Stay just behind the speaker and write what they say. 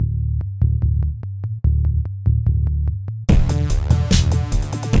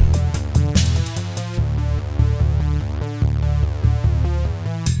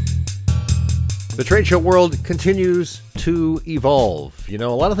The trade show world continues to evolve. You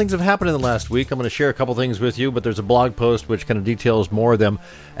know, a lot of things have happened in the last week. I'm going to share a couple things with you, but there's a blog post which kind of details more of them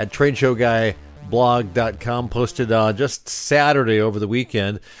at tradeshowguyblog.com, posted just Saturday over the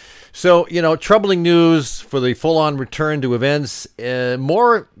weekend. So, you know, troubling news for the full-on return to events,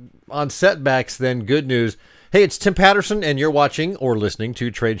 more on setbacks than good news. Hey, it's Tim Patterson, and you're watching or listening to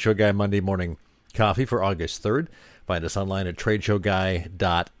Trade Show Guy Monday Morning Coffee for August 3rd. Find us online at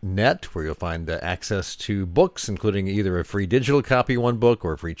tradeshowguy.net, where you'll find access to books, including either a free digital copy of one book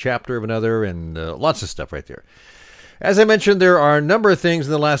or a free chapter of another, and lots of stuff right there. As I mentioned, there are a number of things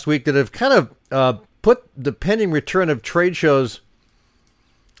in the last week that have kind of put the pending return of trade shows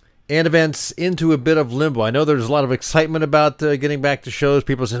and events into a bit of limbo. I know there's a lot of excitement about getting back to shows.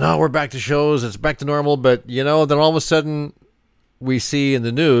 People say, "Oh, we're back to shows. It's back to normal." But, you know, then all of a sudden we see in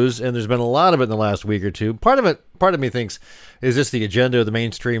the news, and there's been a lot of it in the last week or two. Part of me thinks, is this the agenda of the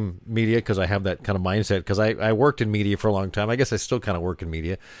mainstream media? Because I have that kind of mindset, because I worked in media for a long time. I guess I still kind of work in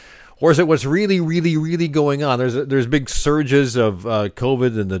media. Or is it what's really, really, really going on? There's big surges of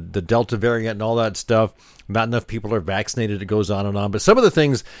COVID and the Delta variant and all that stuff. Not enough people are vaccinated. It goes on and on. But some of the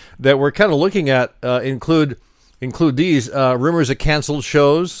things that we're kind of looking at include these rumors of canceled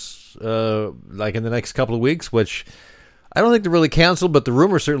shows, like in the next couple of weeks, which I don't think they're really canceled, but the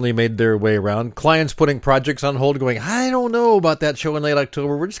rumors certainly made their way around. Clients putting projects on hold, going, "I don't know about that show in late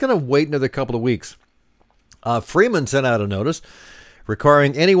October. We're just going to wait another couple of weeks." Freeman sent out a notice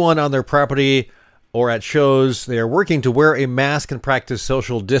requiring anyone on their property or at shows they are working to wear a mask and practice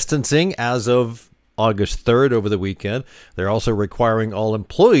social distancing as of August 3rd over the weekend. They're also requiring all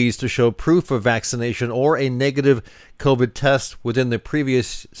employees to show proof of vaccination or a negative COVID test within the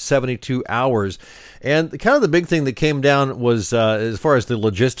previous 72 hours. And kind of the big thing that came down was, as far as the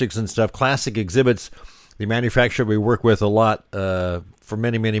logistics and stuff, Classic Exhibits, the manufacturer we work with a lot for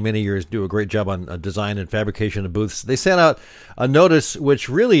many, many, many years, do a great job on design and fabrication of booths. They sent out a notice which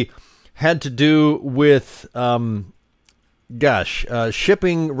really had to do with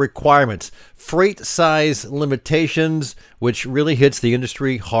shipping requirements, freight size limitations, which really hits the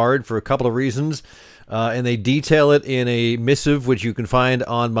industry hard for a couple of reasons. And they detail it in a missive, which you can find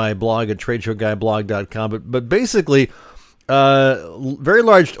on my blog at tradeshowguyblog.com. But basically, very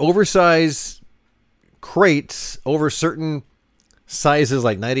large oversized crates over certain sizes,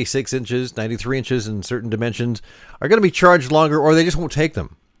 like 96 inches, 93 inches in certain dimensions, are going to be charged longer, or they just won't take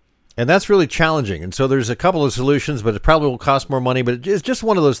them. And that's really challenging. And so there's a couple of solutions, but it probably will cost more money. But it's just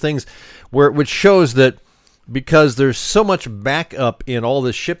one of those things which shows that because there's so much backup in all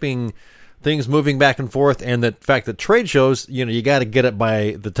the shipping things moving back and forth, and the fact that trade shows, you know, you got to get it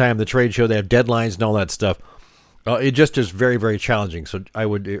by the time the trade show, they have deadlines and all that stuff. It just is very, very challenging. So I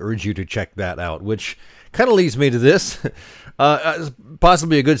would urge you to check that out, which kind of leads me to this.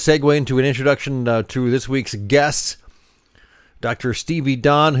 Possibly a good segue into an introduction to this week's guest, Dr. Stevie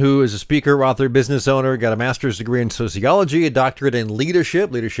Don, who is a speaker, author, business owner, got a master's degree in sociology, a doctorate in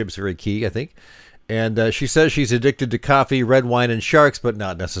leadership. Leadership's very key, I think. And she says she's addicted to coffee, red wine, and sharks, but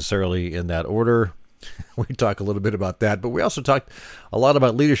not necessarily in that order. We talk a little bit about that, but we also talked a lot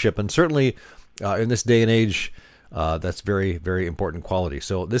about leadership, and certainly in this day and age, that's very, very important quality.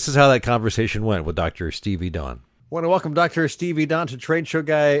 So this is how that conversation went with Dr. Stevie Don. I want to welcome Dr. Stevie Don to Trade Show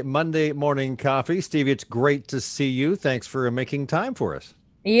Guy Monday Morning Coffee. Stevie, it's great to see you. Thanks for making time for us.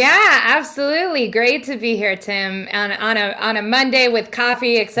 Yeah, absolutely. Great to be here, Tim, on a Monday with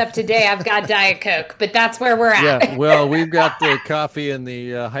coffee, except today I've got Diet Coke, but that's where we're at. Yeah, well, we've got the coffee in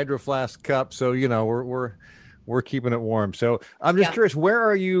the Hydro Flask cup, so, you know, we're keeping it warm. So I'm just curious, where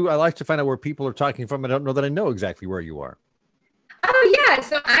are you? I like to find out where people are talking from. I don't know that I know exactly where you are. Oh, yeah.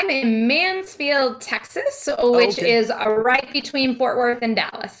 So I'm in Mansfield, Texas, which is right between Fort Worth and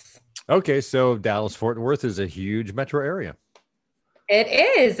Dallas. Okay. So Dallas-Fort Worth is a huge metro area. It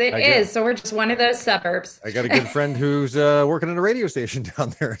is. So we're just one of those suburbs. I got a good friend who's working at a radio station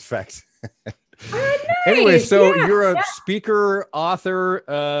down there, in fact. Nice. Anyway, so you're a speaker, author.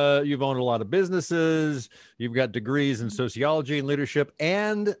 You've owned a lot of businesses. You've got degrees in sociology and leadership.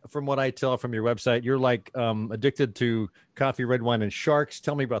 And from what I tell from your website, you're like addicted to coffee, red wine, and sharks.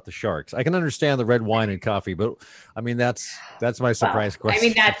 Tell me about the sharks. I can understand the red wine and coffee, but I mean, that's my surprise question. I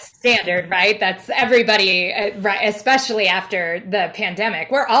mean, that's standard, right? That's everybody, right? Especially after the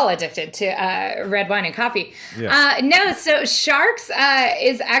pandemic, we're all addicted to red wine and coffee. Yeah. No, so sharks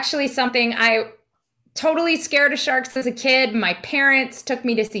is actually something I totally scared of sharks as a kid. My parents took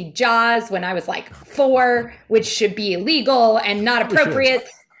me to see Jaws when I was like 4, which should be illegal and not appropriate.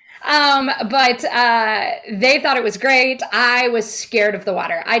 But they thought it was great. I was scared of the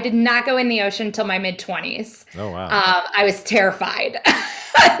water. I did not go in the ocean until my mid-20s. Oh, wow. I was terrified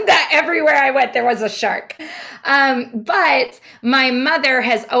that everywhere I went, there was a shark. But my mother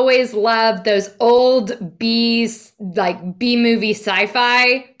has always loved those old like B movie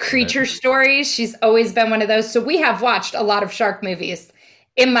sci-fi creature stories. She's always been one of those. So we have watched a lot of shark movies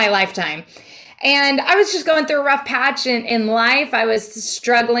in my lifetime. And I was just going through a rough patch in life. I was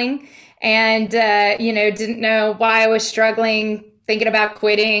struggling and, didn't know why I was struggling, thinking about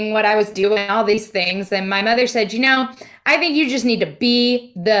quitting, what I was doing, all these things. And my mother said, I think you just need to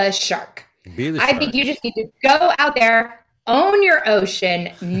be the shark. I think you just need to go out there, own your ocean,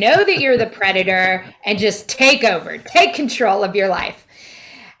 know that you're the predator, and just take control of your life.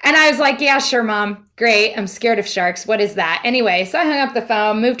 And I was like, yeah, sure, Mom. Great. I'm scared of sharks. What is that? Anyway, so I hung up the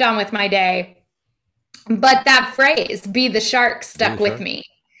phone, moved on with my day. But that phrase, be the shark, stuck with me.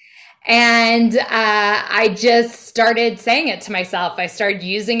 And I just started saying it to myself. I started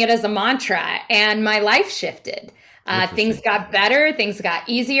using it as a mantra, and my life shifted. Things got better. Things got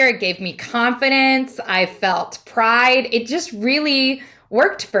easier. It gave me confidence. I felt pride. It just really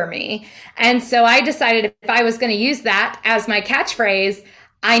worked for me. And so I decided if I was going to use that as my catchphrase,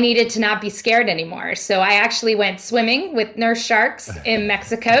 I needed to not be scared anymore. So I actually went swimming with nurse sharks in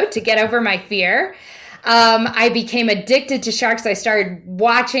Mexico to get over my fear. I became addicted to sharks. I started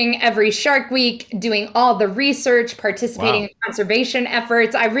watching every Shark Week, doing all the research, participating in conservation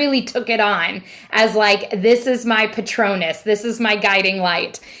efforts. I really took it on as like, this is my Patronus. This is my guiding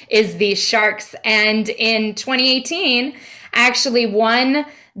light, is these sharks. And in 2018, I actually won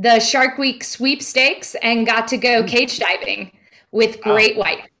the Shark Week sweepstakes and got to go cage diving with great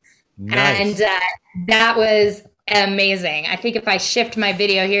whites. Nice. And that was amazing. I think if I shift my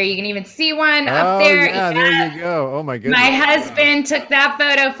video here, you can even see one up there. Yeah, there you go. Oh my goodness. My husband took that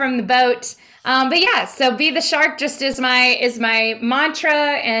photo from the boat. But yeah, so be the shark just is my mantra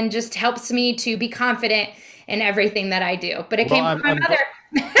and just helps me to be confident in everything that I do. But it came from my mother.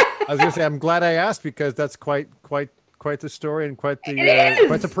 I was going to say, I'm glad I asked, because that's quite the story and quite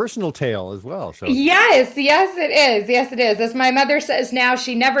the personal tale as well. So yes, it is. Yes, it is. As my mother says now,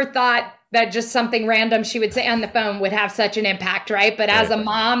 she never thought that just something random she would say on the phone would have such an impact, right? But as a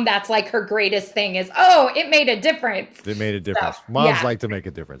mom, that's like her greatest thing is, it made a difference. It made a difference. So, Moms like to make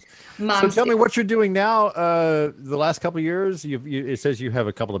a difference. So tell me what you're doing now. The last couple of years, it says you have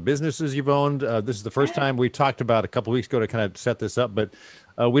a couple of businesses you've owned. This is the first time we talked about a couple of weeks ago to kind of set this up, but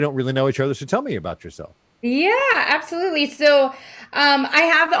we don't really know each other. So tell me about yourself. Yeah, absolutely. So I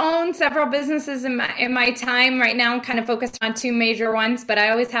have owned several businesses in my time. Right now, I'm kind of focused on two major ones, but I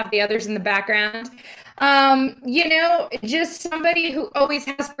always have the others in the background. Just somebody who always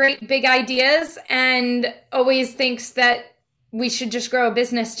has great big ideas and always thinks that we should just grow a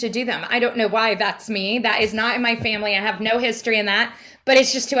business to do them. I don't know why that's me. That is not in my family. I have no history in that, but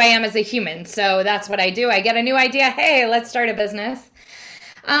it's just who I am as a human. So that's what I do. I get a new idea. Hey, let's start a business.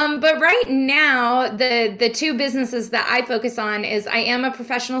 But right now, the two businesses that I focus on is I am a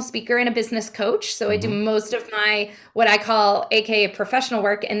professional speaker and a business coach. So I do most of my, what I call AKA professional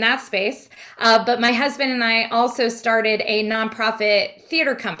work in that space. But my husband and I also started a nonprofit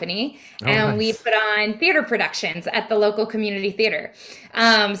theater company, and we put on theater productions at the local community theater.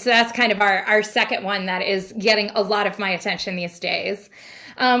 So that's kind of our second one that is getting a lot of my attention these days.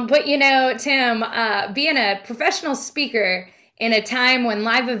 But Tim, being a professional speaker in a time when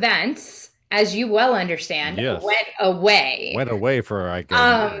live events, as you well understand, went away for, I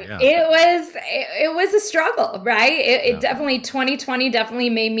guess. It was a struggle, right? It definitely, 2020 definitely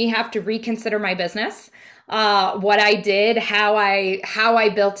made me have to reconsider my business, what I did, how I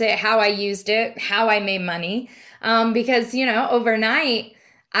built it, how I used it, how I made money. Because, overnight,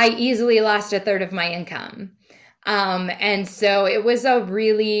 I easily lost a third of my income. And so it was a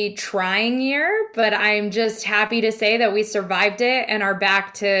really trying year, but I'm just happy to say that we survived it and are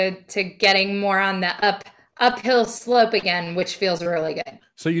back to getting more on the uphill slope again, which feels really good.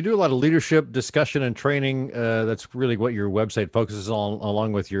 So you do a lot of leadership discussion and training. That's really what your website focuses on,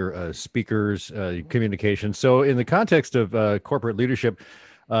 along with your speakers, communication. So in the context of corporate leadership,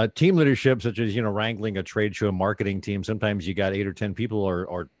 team leadership, such as, wrangling a trade show marketing team, sometimes you got 8 or 10 people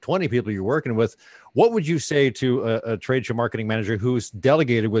or 20 people you're working with. What would you say to a trade show marketing manager who's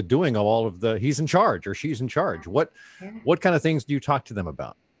delegated with doing all of he's in charge or she's in charge? What kind of things do you talk to them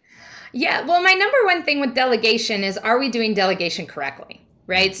about? Yeah, well, my number one thing with delegation is, are we doing delegation correctly?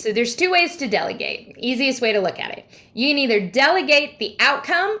 Right? So there's two ways to delegate. Easiest way to look at it. You can either delegate the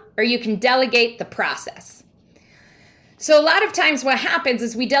outcome or you can delegate the process. So a lot of times what happens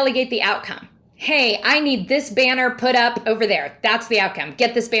is we delegate the outcome. hey, I need this banner put up over there. That's the outcome.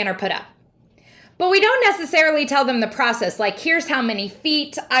 Get this banner put up. But we don't necessarily tell them the process, like, here's how many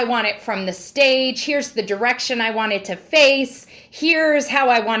feet I want it from the stage, here's the direction I want it to face, here's how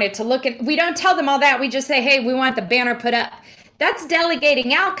I want it to look. And we don't tell them all that. We just say, hey, we want the banner put up. That's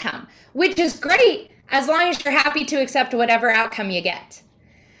delegating outcome, which is great as long as you're happy to accept whatever outcome you get.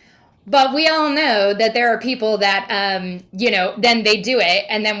 But we all know that there are people that, then they do it,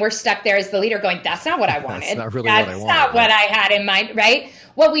 and then we're stuck there as the leader going, that's not what I wanted. That's not really that's what I wanted. not what I had in mind, right?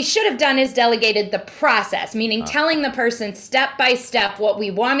 What we should have done is delegated the process, meaning telling the person step by step what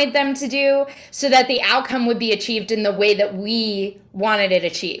we wanted them to do so that the outcome would be achieved in the way that we wanted it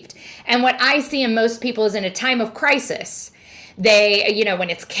achieved. And what I see in most people is in a time of crisis, they,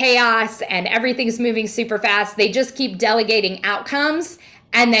 when it's chaos and everything's moving super fast, they just keep delegating outcomes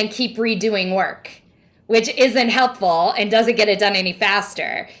and then keep redoing work, which isn't helpful and doesn't get it done any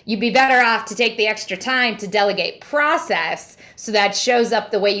faster. You'd be better off to take the extra time to delegate process so that shows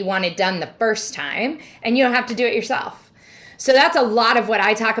up the way you want it done the first time, and you don't have to do it yourself. So that's a lot of what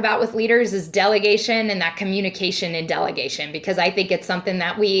I talk about with leaders is delegation and that communication and delegation, because I think it's something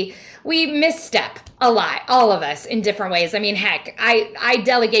that we misstep a lot, all of us, in different ways. I mean, heck, I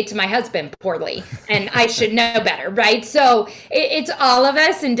delegate to my husband poorly, and I should know better, right? So it's all of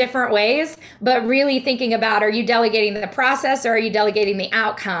us in different ways, but really thinking about, are you delegating the process or are you delegating the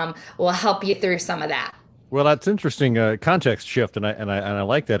outcome will help you through some of that. Well, that's interesting context shift, and I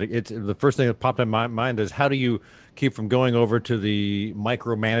like that. It's the first thing that popped in my mind is how do you keep from going over to the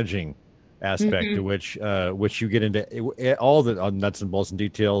micromanaging aspect, to which you get into all the nuts and bolts and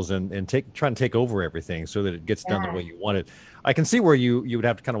details, and try and take over everything so that it gets done the way you want it. I can see where you would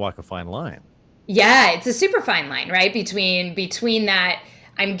have to kind of walk a fine line. Yeah, it's a super fine line, right? Between that,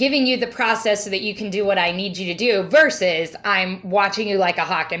 I'm giving you the process so that you can do what I need you to do versus I'm watching you like a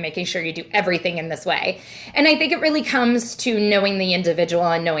hawk and making sure you do everything in this way. And I think it really comes to knowing the individual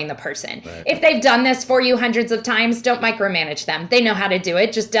and knowing the person. Right. If they've done this for you hundreds of times, don't micromanage them. They know how to do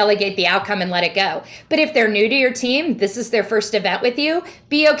it. Just delegate the outcome and let it go. But if they're new to your team, this is their first event with you,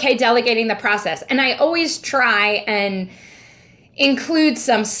 be okay delegating the process. And I always try and include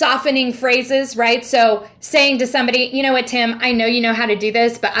some softening phrases, right? So saying to somebody, you know what, Tim, I know you know how to do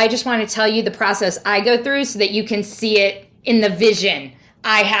this, but I just want to tell you the process I go through so that you can see it in the vision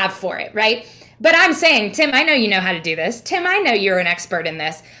I have for it, right? But I'm saying, Tim, I know you know how to do this. Tim, I know you're an expert in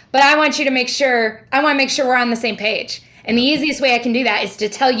this, but I want to make sure we're on the same page. And the easiest way I can do that is to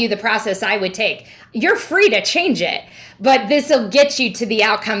tell you the process I would take. You're free to change it, but this will get you to the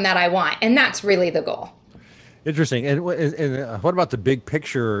outcome that I want. And that's really the goal. Interesting. And what about the big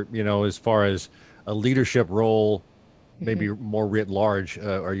picture, as far as a leadership role, maybe more writ large?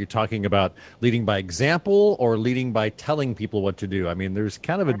 Are you talking about leading by example or leading by telling people what to do? I mean, there's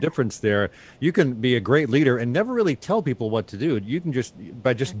kind of a difference there. You can be a great leader and never really tell people what to do. You can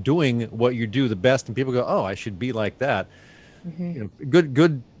by just doing what you do the best, and people go, oh, I should be like that.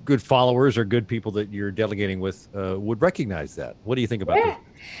 Good followers or good people that you're delegating with would recognize that. What do you think about that?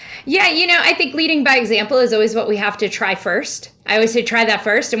 Yeah, I think leading by example is always what we have to try first. I always say try that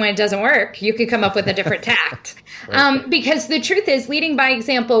first, and when it doesn't work, you can come up with a different tact. Right. Because the truth is, leading by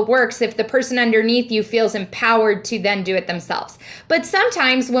example works if the person underneath you feels empowered to then do it themselves. But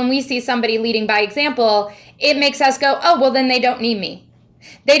sometimes when we see somebody leading by example, it makes us go, oh, well, then they don't need me.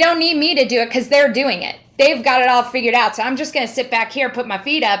 They don't need me to do it because they're doing it. They've got it all figured out. So I'm just going to sit back here, put my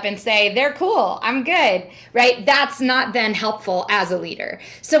feet up and say, they're cool. I'm good, right? That's not then helpful as a leader.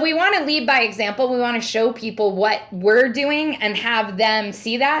 So we want to lead by example. We want to show people what we're doing and have them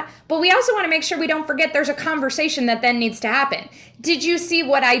see that. But we also want to make sure we don't forget there's a conversation that then needs to happen. Did you see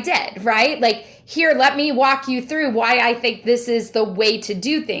what I did, right? Like, here, let me walk you through why I think this is the way to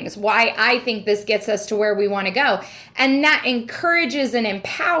do things, why I think this gets us to where we want to go. And that encourages and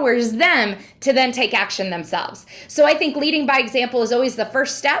empowers them to then take action themselves. So I think leading by example is always the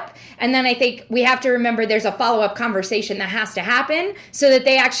first step. And then I think we have to remember there's a follow-up conversation that has to happen so that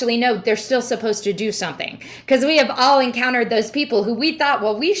they actually know they're still supposed to do something. Because we have all encountered those people who we thought,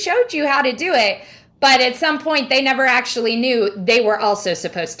 well, we showed you how to do it, but at some point, they never actually knew they were also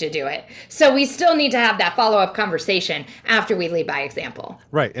supposed to do it. So we still need to have that follow-up conversation after we lead by example.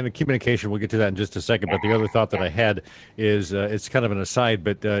 Right. And the communication, we'll get to that in just a second. But the other thought that I had is it's kind of an aside,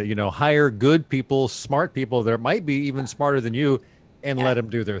 but, hire good people, smart people that might be even smarter than you and let them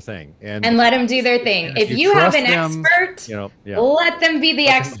do their thing. And let them do their thing. And if you have an them, expert, let them be the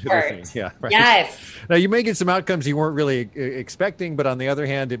expert. Yeah, right. Yes. Now, you may get some outcomes you weren't really expecting, but on the other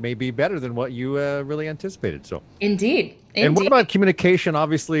hand, it may be better than what you really anticipated. So, Indeed. And what about communication?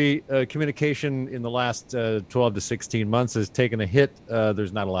 Obviously, communication in the last 12 to 16 months has taken a hit.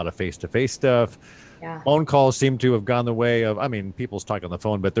 There's not a lot of face-to-face stuff. Yeah. Phone calls seem to have gone the way of, people's talk on the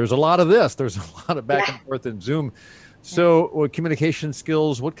phone, but there's a lot of this. There's a lot of back and forth in Zoom. So communication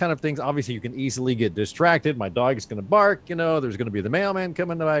skills, what kind of things? Obviously, you can easily get distracted. My dog is going to bark, there's going to be the mailman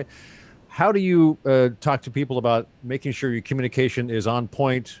coming by. How do you talk to people about making sure your communication is on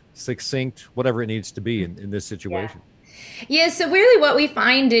point, succinct, whatever it needs to be in this situation? Yeah, so really what we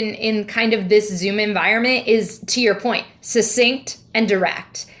find in kind of this Zoom environment is, to your point, succinct and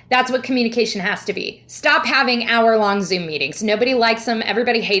direct. That's what communication has to be. Stop having hour-long Zoom meetings. Nobody likes them.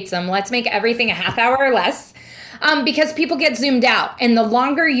 Everybody hates them. Let's make everything a half hour or less, because people get zoomed out. And the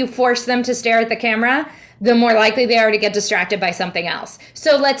longer you force them to stare at the camera, the more likely they are to get distracted by something else.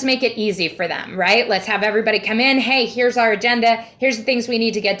 So let's make it easy for them, right? Let's have everybody come in. Hey, here's our agenda. Here's the things we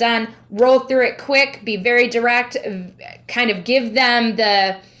need to get done. Roll through it quick. Be very direct. Kind of give them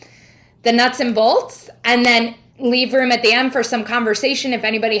the nuts and bolts, and then leave room at the end for some conversation. If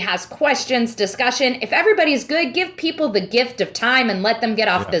anybody has questions, discussion. If everybody's good, give people the gift of time and let them get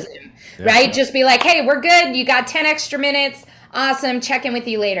off the Zoom, right? Just be like, hey, we're good. You got 10 extra minutes. Awesome. Check in with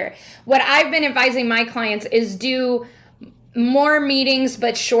you later. What I've been advising my clients is do more meetings,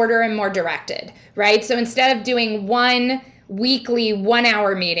 but shorter and more directed, right? So instead of doing one weekly 1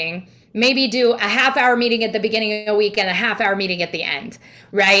 hour meeting, maybe do a half hour meeting at the beginning of a week and a half hour meeting at the end,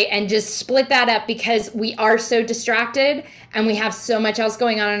 right? And just split that up, because we are so distracted and we have so much else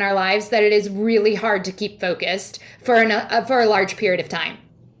going on in our lives that it is really hard to keep focused for a large period of time.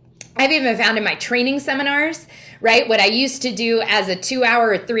 I've even found in my training seminars, right, what I used to do as a 2 hour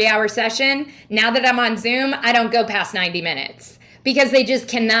or 3 hour session, now that I'm on Zoom, I don't go past 90 minutes because they just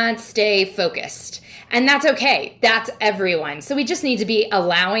cannot stay focused. And that's okay. That's everyone. So we just need to be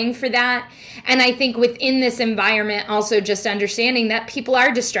allowing for that. And I think within this environment, also just understanding that people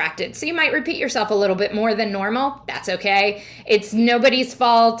are distracted. So you might repeat yourself a little bit more than normal. That's okay. It's nobody's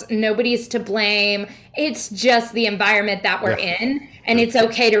fault. Nobody's to blame. It's just the environment that we're in. And it's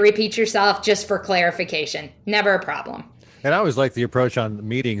okay to repeat yourself just for clarification. Never a problem. And I always like the approach on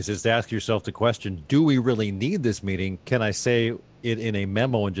meetings is to ask yourself the question, do we really need this meeting? Can I say it in a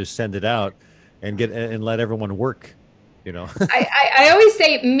memo and just send it out and let everyone work, I always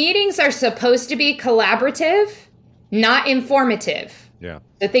say meetings are supposed to be collaborative, not informative. Yeah.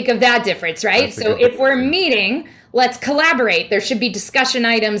 So think of that difference, right? So if we're meeting, let's collaborate. There should be discussion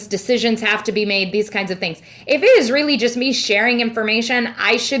items, decisions have to be made, these kinds of things. If it is really just me sharing information,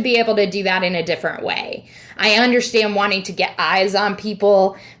 I should be able to do that in a different way. I understand wanting to get eyes on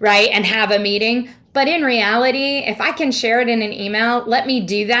people, right, and have a meeting. But in reality, if I can share it in an email, let me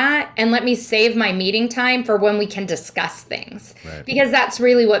do that and let me save my meeting time for when we can discuss things. Right. Because that's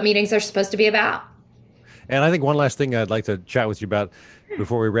really what meetings are supposed to be about. And I think one last thing I'd like to chat with you about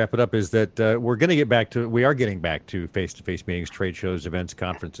before we wrap it up is that we are getting back to face-to-face meetings, trade shows, events,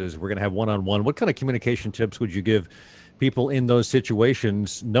 conferences. We're going to have one-on-one. What kind of communication tips would you give people in those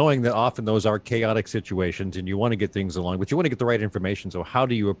situations, knowing that often those are chaotic situations and you want to get things along, but you want to get the right information? So how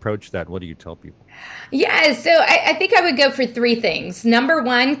do you approach that? What do you tell people? Yeah, so I think I would go for 3 things. Number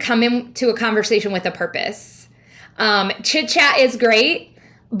 1, come into a conversation with a purpose. Chit chat is great,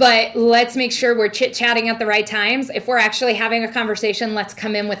 but let's make sure we're chit-chatting at the right times. If we're actually having a conversation, let's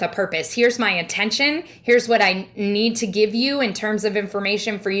come in with a purpose. Here's my intention. Here's what I need to give you in terms of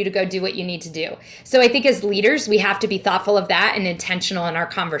information for you to go do what you need to do. So I think as leaders, we have to be thoughtful of that and intentional in our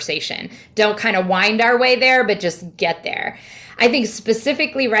conversation. Don't kind of wind our way there, but just get there. I think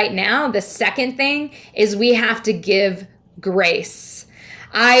specifically right now, the second thing is we have to give grace.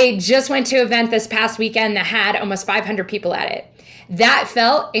 I just went to an event this past weekend that had almost 500 people at it. That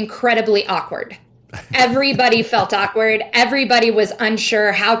felt incredibly awkward. Everybody felt awkward. Everybody was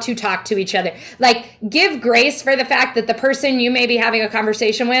unsure how to talk to each other. Like, give grace for the fact that the person you may be having a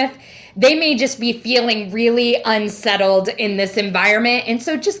conversation with, they may just be feeling really unsettled in this environment. And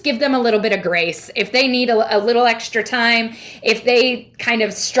so just give them a little bit of grace. If they need a little extra time, if they kind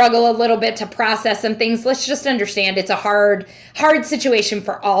of struggle a little bit to process some things, let's just understand it's a hard situation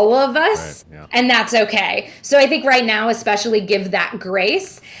for all of us. Right, yeah. And that's okay. So I think right now, especially, give that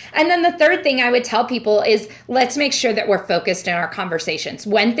grace. And then the third thing I would tell people is let's make sure that we're focused in our conversations.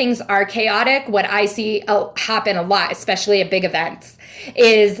 When things are chaotic, what I see happen a lot, especially at big events,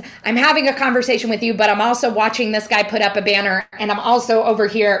 is I'm having a conversation with you, but I'm also watching this guy put up a banner and I'm also over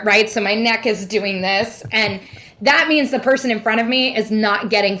here, right? So my neck is doing this. And that means the person in front of me is not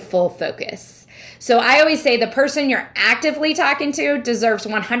getting full focus. So I always say the person you're actively talking to deserves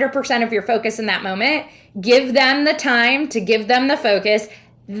 100% of your focus in that moment. Give them the time to give them the focus,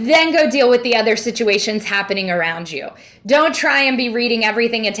 then go deal with the other situations happening around you. Don't try and be reading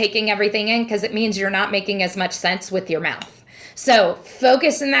everything and taking everything in, because it means you're not making as much sense with your mouth. So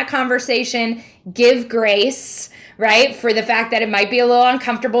focus in that conversation, give grace, right, for the fact that it might be a little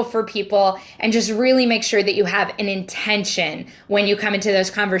uncomfortable for people, and just really make sure that you have an intention when you come into those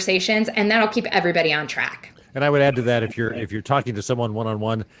conversations, and that'll keep everybody on track. And I would add to that, if you're talking to someone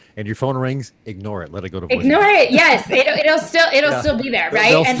one-on-one and your phone rings, ignore it. Let it go to voicemail. Ignore it. Yes, it'll still be there,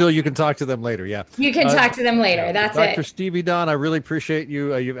 right? You can talk to them later. Yeah, you can talk to them later. Yeah. That's Dr. Stevie Don, I really appreciate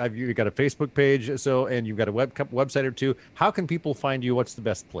you. You've got a Facebook page, and you've got a website or two. How can people find you? What's the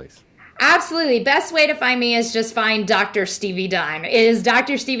best place? Absolutely. Best way to find me is just find Dr. Stevie Don. It is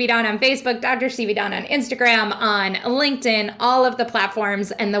Dr. Stevie Don on Facebook, Dr. Stevie Don on Instagram, on LinkedIn, all of the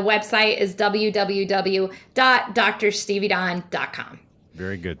platforms. And the website is www.drsteviedon.com.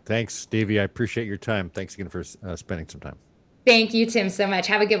 Very good. Thanks, Stevie. I appreciate your time. Thanks again for spending some time. Thank you, Tim, so much.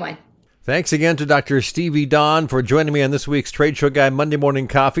 Have a good one. Thanks again to Dr. Stevie Don for joining me on this week's Trade Show Guy Monday Morning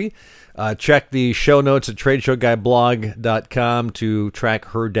Coffee. Check the show notes at tradeshowguyblog.com to track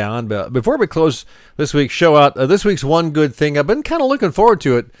her down. But before we close this week's show out, this week's one good thing, I've been kind of looking forward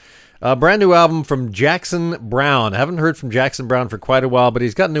to it. A brand new album from Jackson Browne. I haven't heard from Jackson Browne for quite a while, but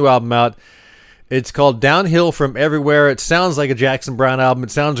he's got a new album out. It's called Downhill from Everywhere. It sounds like a Jackson Browne album.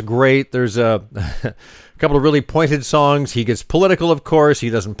 It sounds great. There's a couple of really pointed songs. He gets political, of course. He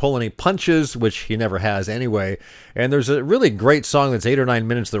doesn't pull any punches, which he never has anyway. And there's a really great song that's 8 or 9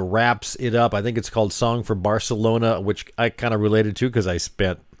 minutes that wraps it up. I think it's called Song for Barcelona, which I kind of related to because I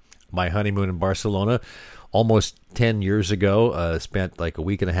spent my honeymoon in Barcelona almost 10 years ago. Spent like a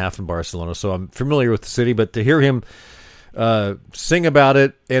week and a half in Barcelona, so I'm familiar with the city. But to hear him sing about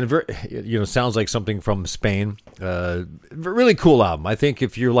it, and sounds like something from Spain. Really cool album. I think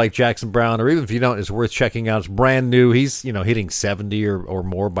if you're like Jackson Browne, or even if you don't, it's worth checking out. It's brand new. He's hitting 70 or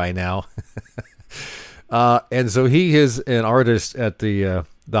more by now, and so he is an artist at the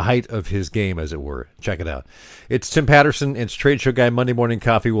height of his game, as it were. Check it out. It's Tim Patterson. It's Trade Show Guy Monday Morning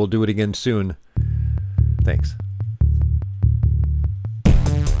Coffee. We'll do it again soon. Thanks.